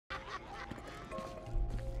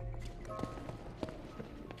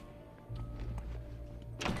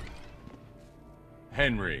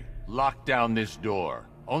Henry, lock down this door.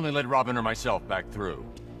 Only let Robin or myself back through.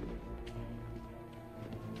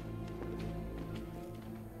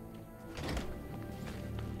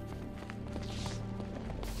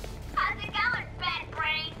 How's it going, Bad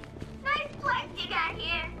Brain? Nice place you got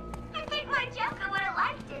here. I think my Joker would have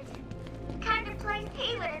liked it. Kind of place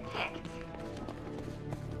he would have picked.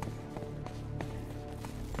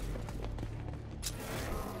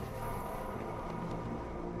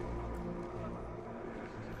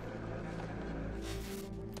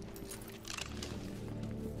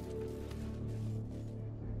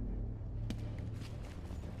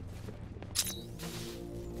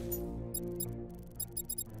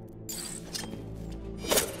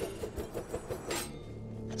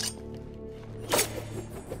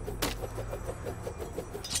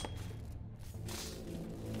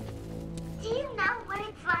 Do you know what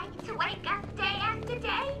it's like to wake up day after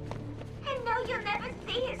day and know you'll never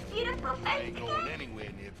see his beautiful face Ain't going again? anywhere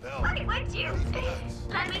near Bell. Why would you?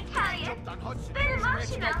 Let me tell you, it's been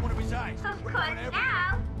emotional. One of his eyes. Of course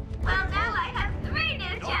now. Well, now I have 3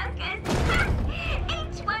 new Jokers.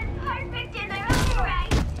 Each one perfect in their own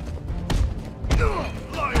right.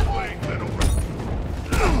 Lie away, little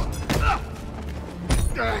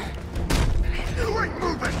You ain't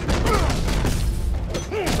moving!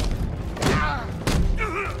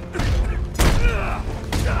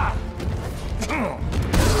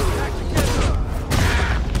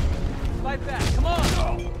 Fight back, come on!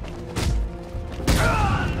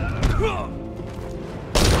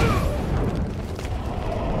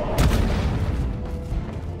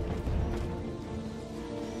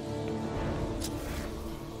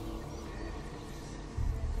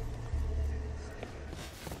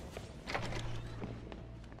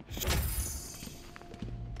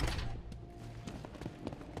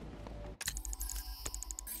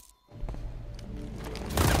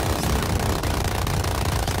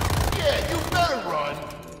 Yeah, you better run!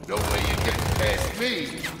 No way you're getting past me!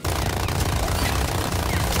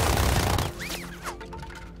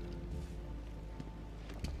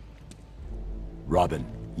 Robin,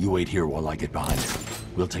 you wait here while I get behind him.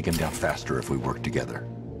 We'll take him down faster if we work together.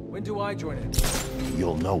 When do I join in?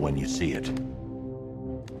 You'll know when you see it.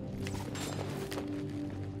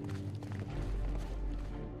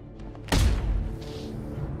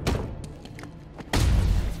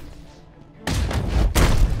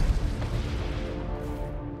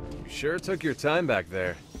 You sure took your time back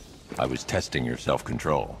there. I was testing your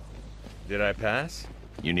self-control. Did I pass?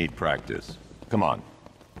 You need practice. Come on.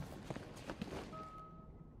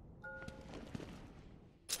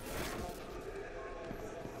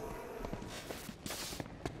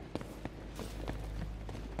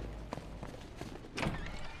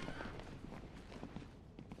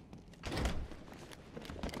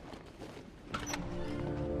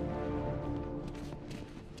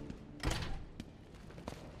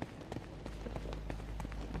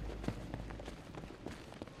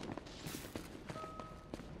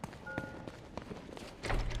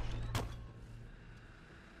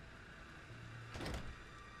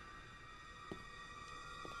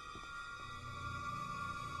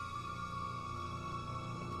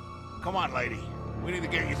 Come on, lady. We need to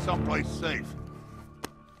get you someplace safe.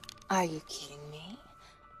 Are you kidding me?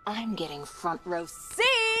 I'm getting front row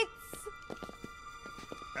seats!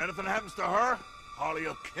 Anything happens to her, Harley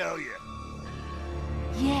will kill you.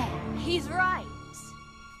 Yeah, he's right.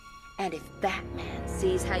 And if Batman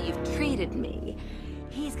sees how you've treated me,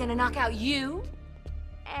 he's gonna knock out you,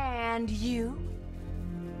 and you.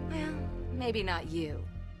 Well, maybe not you.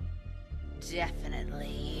 Definitely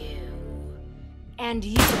you. And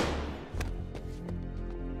you.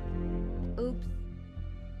 Oops.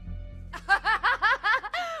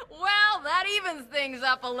 Well, that evens things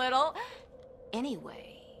up a little.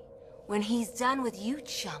 Anyway, when he's done with you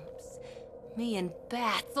chumps, me and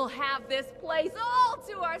Bats will have this place all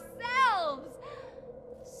to ourselves.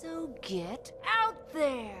 So get out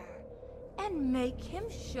there and make him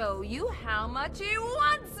show you how much he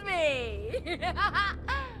wants me.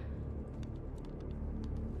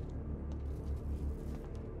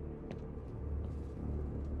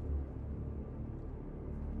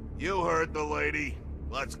 You heard the lady.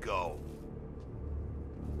 Let's go.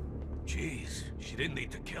 Jeez, she didn't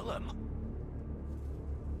need to kill him.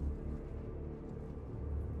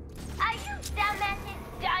 Are you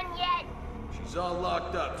dumbasses done yet? She's all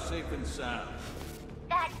locked up, safe and sound.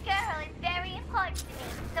 That girl is very important to me,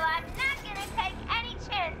 so I'm not gonna take any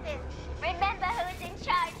chances. Remember who's in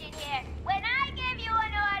charge in here. When I give you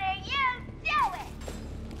an order, you do it!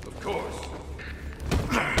 Of course.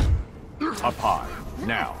 Up high.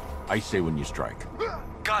 Now. I say when you strike.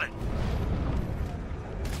 Got it.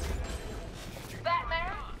 Batman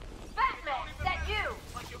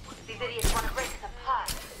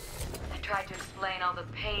tried to explain all the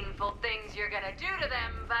painful things you're gonna do to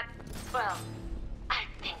them, but, well, I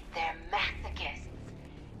think they're masochists.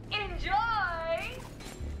 Enjoy!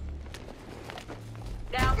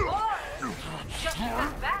 Now, boys, just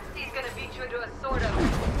because Basty's gonna beat you into a sort of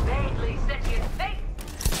vaguely sentient face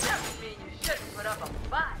doesn't mean you shouldn't put up a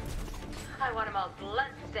fight. I want him all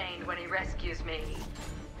blood-stained when he rescues me.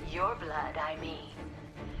 Your blood, I mean.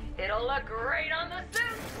 It'll look great on the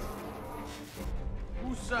suit!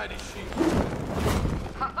 Whose side is she?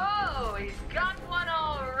 Oh, he's got one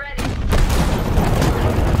already.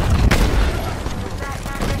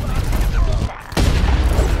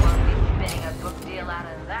 Won't be spinning a book deal out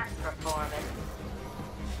of that performance.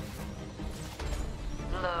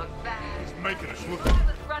 Look back. He's making us look. If I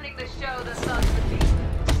was running the show, the thugs would be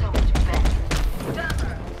so much better.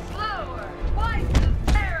 Dumber, slower, twice as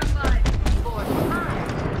terrified, 4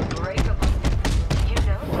 times as breakable. You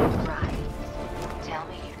know you're right. Tell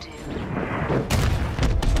me you do.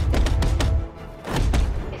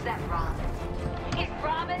 Is that Robin? Is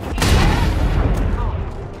Robin here? Oh,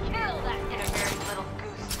 kill that interfering little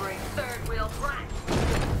gooseberry third-wheel brat.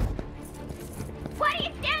 What are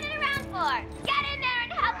you standing around for? Get in there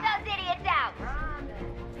and help those idiots out!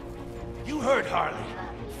 You heard Harley.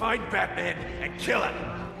 Find Batman and kill him.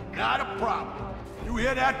 Not a problem. You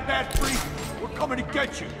hear that, Bat Freak? We're coming to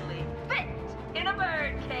get you. Fit in a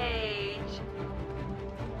bird cage.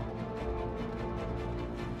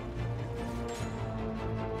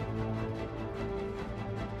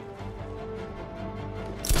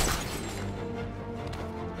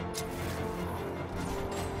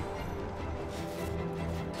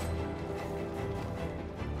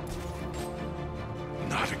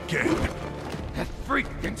 Not again. That freak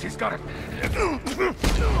thinks he's got it. I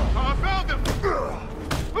found him!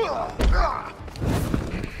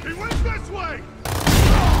 He went this way!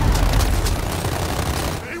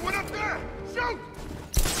 He went up there! Shoot!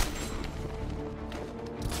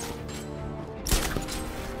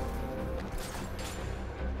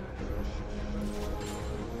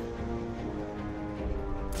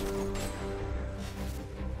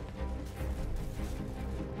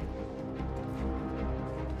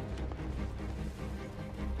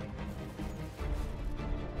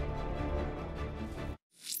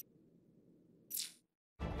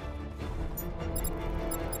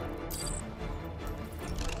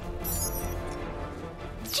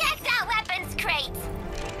 Check that weapons crate!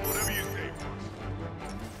 Whatever you say, boss.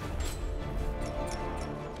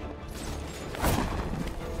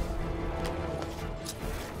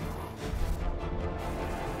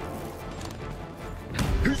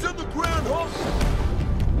 He's on the ground, officer!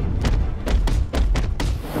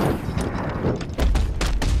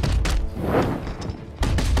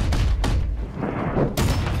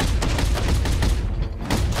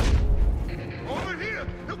 Over here!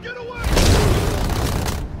 He'll get away!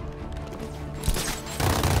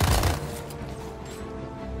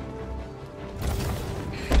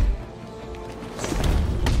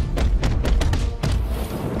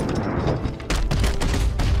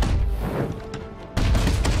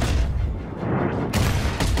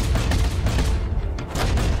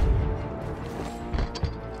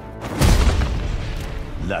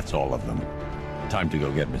 That's all of them. Time to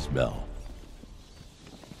go get Miss Bell.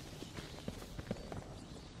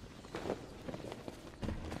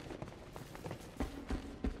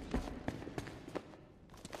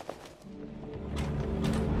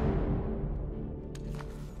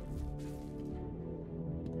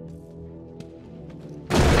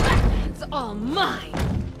 It's all mine!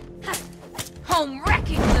 Home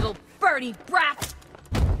wrecking, little birdie brat!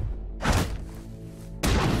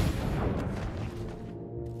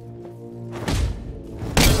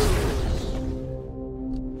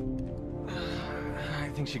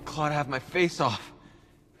 I think she clawed half my face off.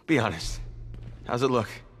 Be honest. How's it look?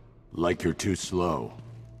 Like you're too slow.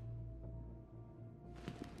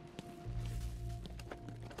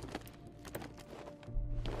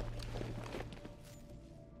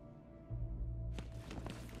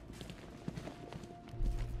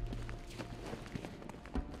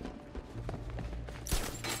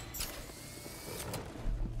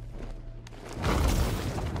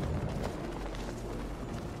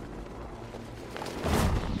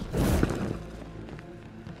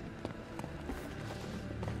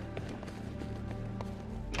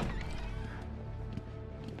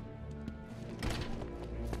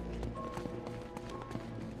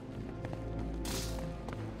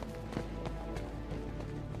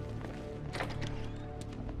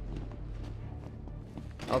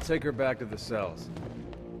 I'll take her back to the cells.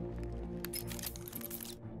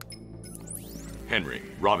 Henry,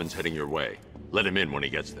 Robin's heading your way. Let him in when he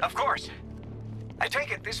gets there. Of course. I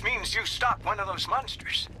take it this means you stopped one of those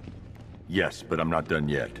monsters. Yes, but I'm not done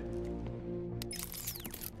yet.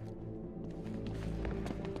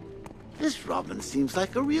 This Robin seems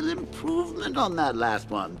like a real improvement on that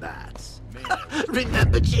last one, Bats.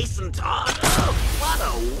 Remember Jason Todd? Oh, what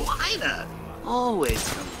a whiner! Always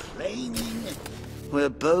complaining. We're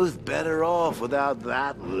both better off without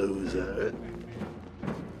that loser.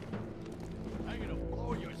 I'm gonna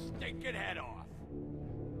blow your stinking head off.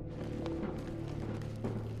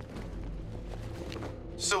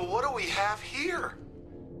 So what do we have here?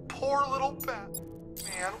 Poor little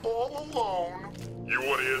Batman all alone. You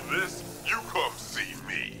want to hear this? You come see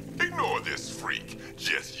me. Ignore this freak.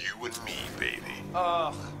 Just you and me, baby.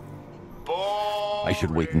 Ugh. Boring. I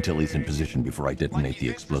should wait until he's in position before I detonate the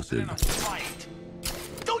explosive. Fight.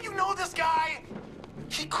 Don't you know this guy?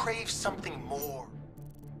 He craves something more.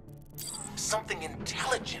 Something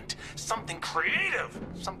intelligent, something creative,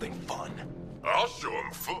 something fun. I'll show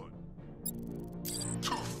him fun.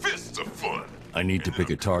 2 fists of fun. I need to pick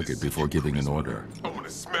a target before giving an order. I'm gonna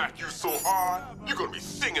smack you so hard, you're gonna be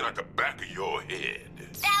singing at the back of your head.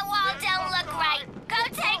 That wall don't look right. Go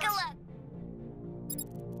take a look.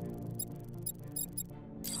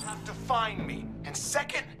 You have to find me. And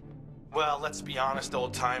second, well, let's be honest,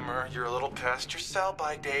 old-timer, you're a little past your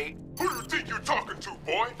sell-by date. Who do you think you're talking to,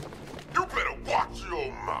 boy? You better watch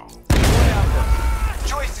your mouth. Whatever.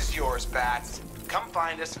 Choice is yours, Bats. Come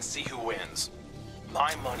find us and see who wins.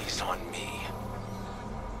 My money's on me.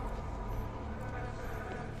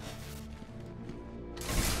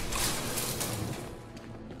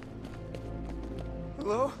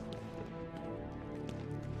 Hello?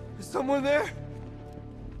 Is someone there?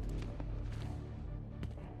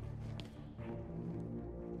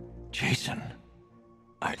 Jason,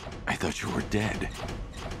 I thought you were dead.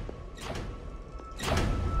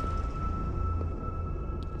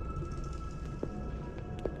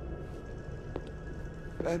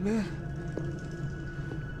 Batman?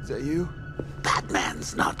 Is that you?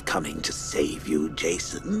 Batman's not coming to save you,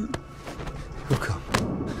 Jason. Who come?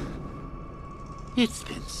 It's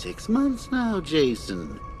been 6 months now,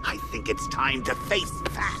 Jason. I think it's time to face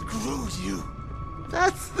facts. Screw you.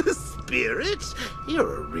 That's the spirit.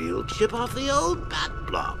 You're a real chip off the old bat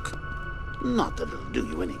block. Not that it'll do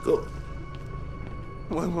you any good.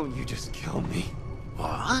 Why won't you just kill me?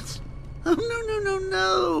 What? Oh,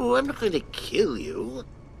 no. I'm not going to kill you.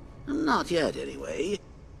 Not yet, anyway.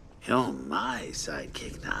 You're my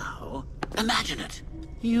sidekick now. Imagine it.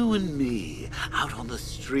 You and me, out on the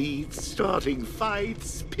streets, starting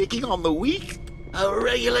fights, picking on the weak. A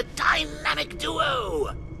regular dynamic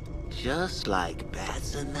duo. Just like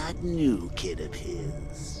Bats and that new kid of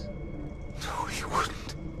his. No, you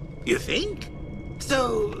wouldn't. You think?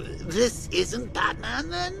 So, this isn't Batman,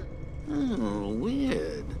 then? Oh,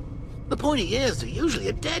 weird. The pointy ears are usually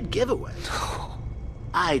a dead giveaway. No.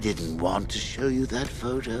 I didn't want to show you that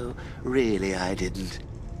photo. Really, I didn't.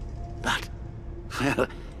 But, well,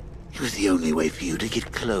 it was the only way for you to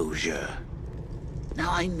get closure.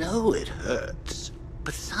 Now, I know it hurts,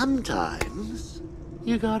 but sometimes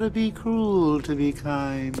you gotta be cruel to be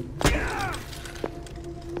kind.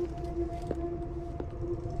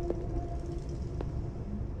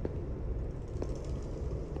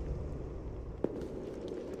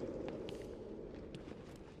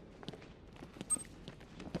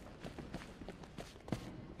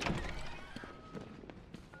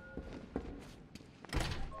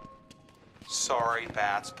 Sorry,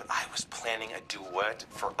 Bats, but I was planning a duet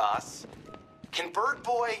for us. Can Bird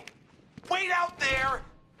Boy wait out there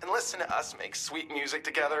and listen to us make sweet music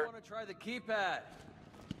together? I want to try the keypad.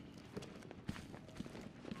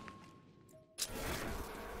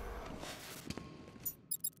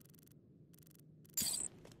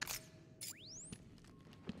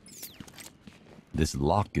 This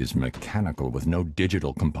lock is mechanical with no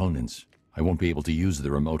digital components. I won't be able to use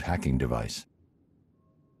the remote hacking device.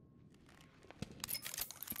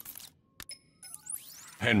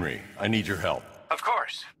 Henry, I need your help. Of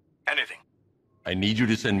course. Anything. I need you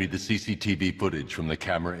to send me the CCTV footage from the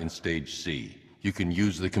camera in Stage C. You can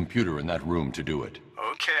use the computer in that room to do it.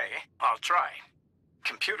 Okay, I'll try.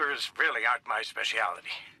 Computers really aren't my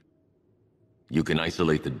specialty. You can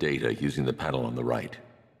isolate the data using the panel on the right.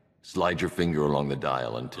 Slide your finger along the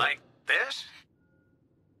dial until... Like this?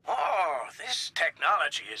 Oh, this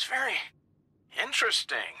technology is very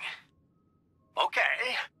interesting.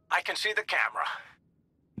 Okay, I can see the camera.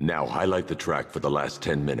 Now highlight the track for the last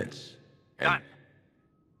 10 minutes. Done.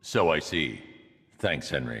 So I see. Thanks,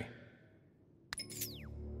 Henry.